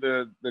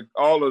the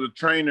all of the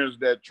trainers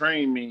that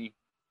train me.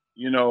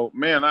 You know,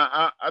 man,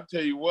 I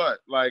tell you what,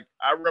 like,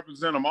 I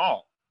represent them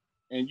all,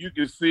 and you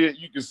can see it.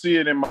 You can see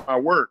it in my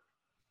work,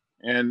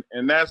 and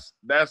that's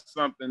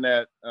something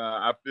that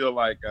I feel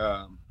like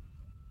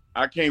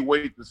I can't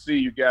wait to see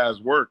you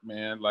guys work,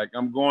 man. Like,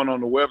 I'm going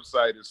on the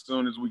website as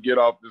soon as we get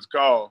off this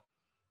call,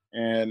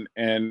 and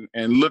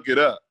look it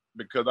up,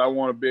 because I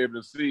want to be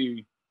able to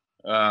see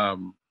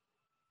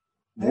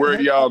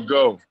where y'all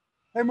go.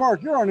 Hey,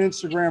 Mark, you're on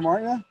Instagram,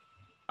 aren't you?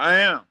 I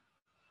am.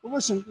 Well,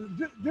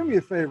 listen, do me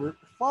a favor.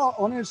 Follow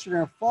on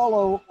Instagram,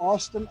 follow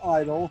Austin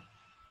Idol,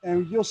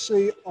 and you'll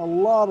see a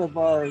lot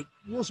of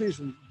you'll see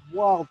some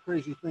wild,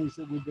 crazy things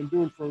that we've been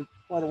doing for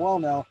quite a while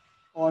now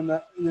on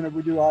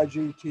we do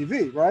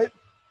IGTV, right?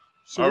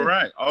 So all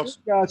right,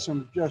 awesome. We've got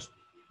some just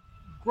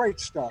great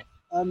stuff.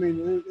 I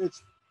mean,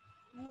 it's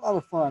a lot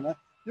of fun.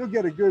 You'll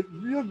get a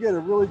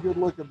really good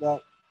look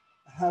about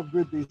how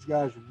good these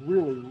guys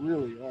really,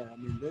 really are. I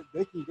mean,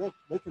 they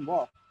can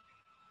walk.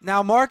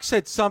 Now, Mark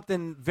said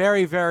something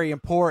very, very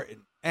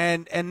important,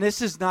 and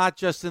this is not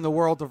just in the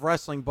world of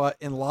wrestling, but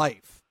in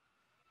life.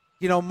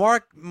 You know,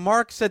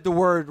 Mark said the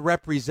word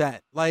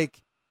represent.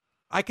 Like,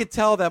 I could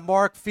tell that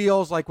Mark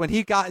feels like when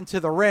he got into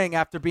the ring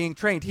after being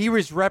trained, he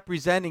was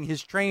representing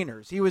his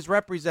trainers. He was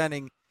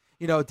representing,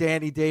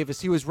 Danny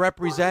Davis. He was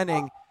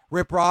representing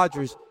Rip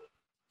Rogers.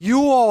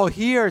 You all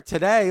here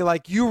today,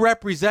 like, you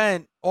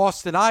represent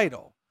Austin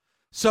Idol.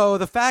 So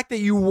the fact that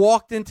you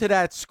walked into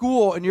that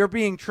school and you're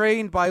being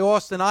trained by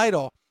Austin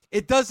Idol,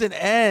 it doesn't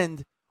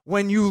end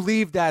when you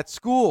leave that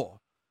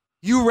school.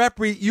 You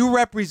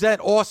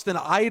represent Austin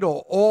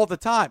Idol all the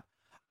time.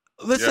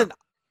 Listen,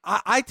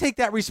 yeah. I take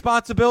that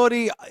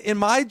responsibility in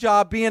my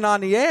job being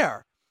on the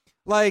air.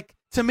 Like,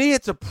 to me,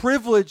 it's a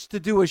privilege to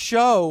do a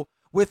show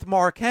with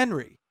Mark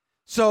Henry.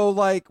 So,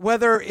 like,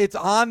 whether it's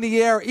on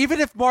the air, even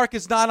if Mark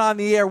is not on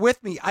the air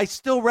with me, I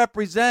still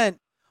represent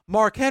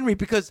Mark Henry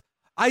because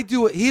I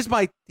do it. He's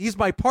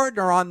my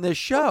partner on this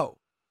show.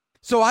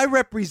 So I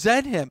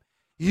represent him.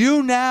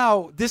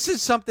 This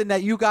is something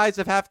that you guys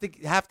have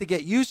to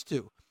get used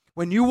to.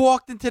 When you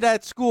walked into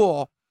that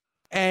school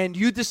and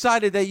you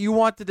decided that you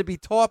wanted to be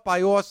taught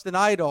by Austin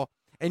Idol,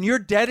 and you're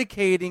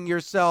dedicating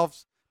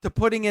yourselves to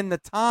putting in the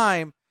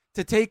time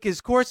to take his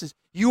courses,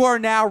 you are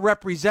now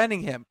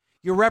representing him.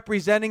 You're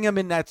representing him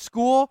in that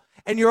school,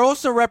 and you're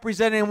also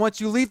representing him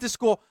once you leave the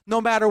school,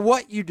 no matter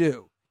what you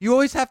do. You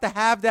always have to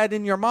have that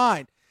in your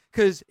mind.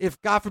 Because if,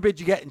 God forbid,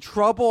 you get in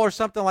trouble or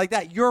something like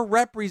that, you're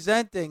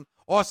representing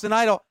Austin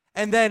Idol.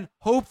 And then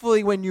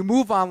hopefully when you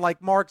move on,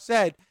 like Mark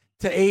said,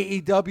 to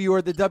AEW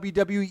or the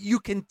WWE, you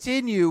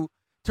continue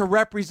to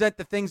represent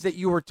the things that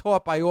you were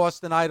taught by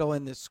Austin Idol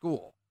in this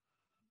school.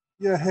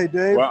 Yeah. Hey,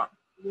 Dave. Wow.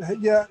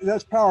 Yeah,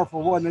 that's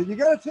powerful, wasn't it? You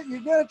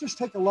gotta just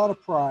take a lot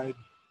of pride.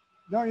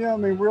 Don't you? I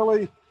mean,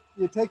 really,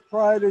 you take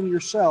pride in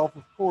yourself,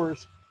 of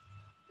course,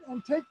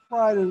 and take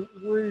pride in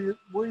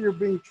where you're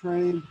being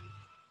trained,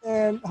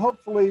 and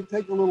hopefully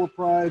take a little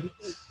pride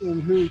in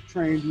who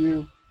trained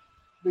you,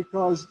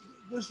 because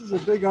this is a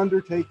big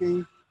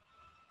undertaking.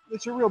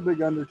 It's a real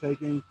big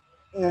undertaking,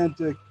 and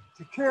to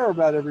care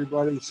about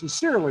everybody,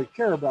 sincerely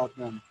care about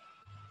them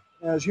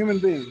as human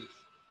beings,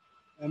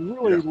 and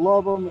really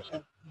love them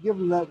and give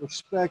them that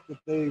respect that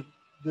they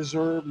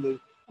deserve. I mean,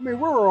 we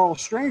were all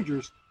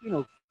strangers,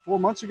 4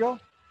 months ago.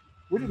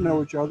 We didn't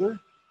know each other,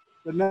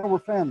 but now we're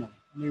family.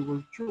 I mean,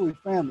 we're truly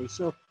family.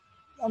 So,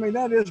 I mean,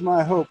 that is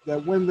my hope,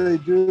 that when they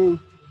do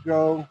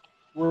go,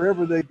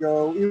 wherever they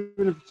go,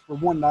 even if it's for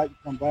one night and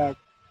come back,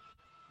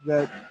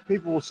 that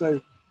people will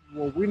say,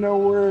 well, we know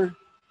where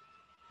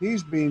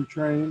he's being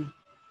trained.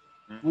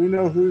 We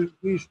know who's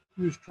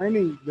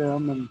training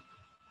them, and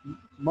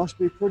must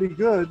be pretty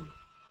good,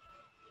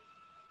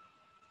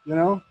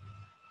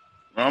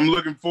 I'm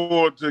looking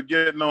forward to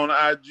getting on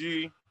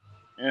IG,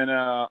 and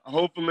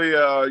hopefully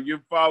you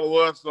follow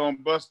us on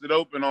Busted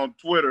Open on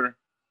Twitter.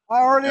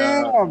 I already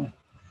am.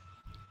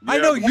 I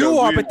know you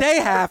are, but they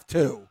have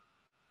to.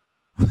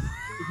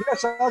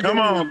 Yes, come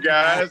on,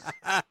 guys.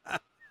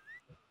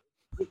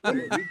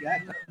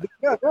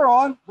 Yeah, they're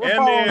on.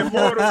 And the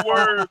immortal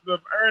words of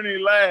Ernie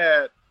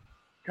Ladd.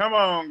 Come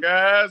on,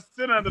 guys.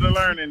 Sit under the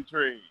learning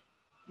tree.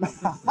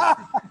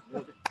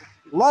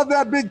 Love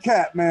that big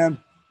cat, man.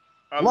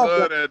 I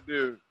love that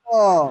dude.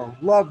 Oh,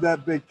 love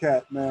that big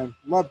cat, man.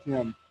 Loved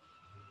him.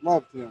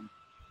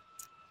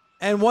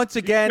 And once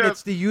again,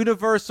 it's the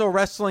Universal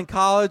Wrestling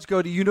College.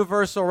 Go to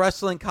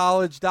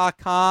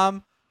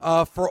universalwrestlingcollege.com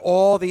for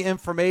all the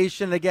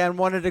information. Again,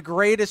 one of the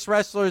greatest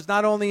wrestlers,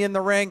 not only in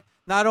the ring,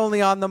 not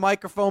only on the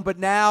microphone, but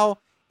now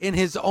in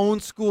his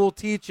own school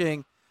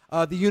teaching,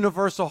 the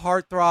Universal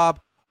Heartthrob,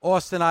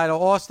 Austin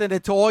Idol. Austin,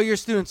 and to all your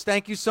students,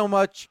 thank you so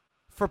much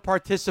for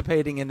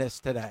participating in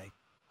this today.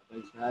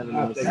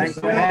 Thanks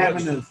for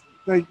having us.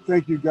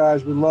 Thank you,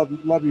 guys. We love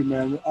you,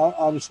 man.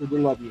 Obviously, we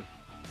love you.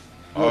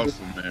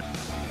 Awesome, man.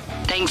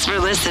 Thanks for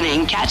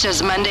listening. Catch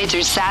us Monday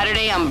through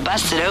Saturday on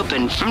Busted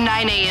Open from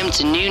 9 a.m.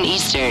 to noon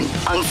Eastern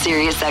on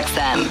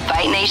SiriusXM,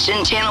 Fight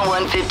Nation Channel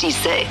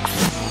 156.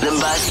 The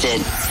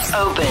Busted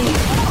Open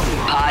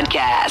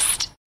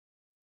Podcast.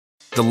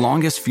 The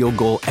longest field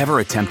goal ever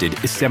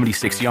attempted is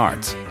 76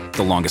 yards.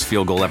 The longest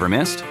field goal ever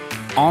missed?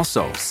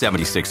 Also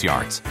 76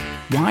 yards.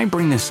 Why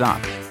bring this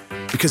up?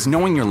 Because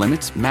knowing your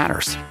limits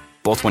matters,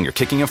 both when you're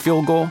kicking a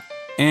field goal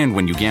and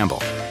when you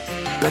gamble.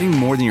 Betting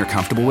more than you're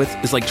comfortable with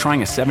is like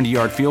trying a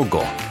 70-yard field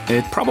goal.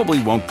 It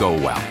probably won't go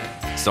well.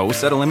 So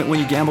set a limit when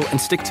you gamble and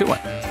stick to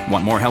it.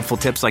 Want more helpful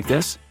tips like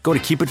this? Go to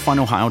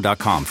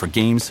keepitfunohio.com for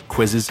games,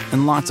 quizzes,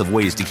 and lots of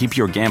ways to keep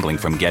your gambling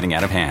from getting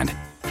out of hand.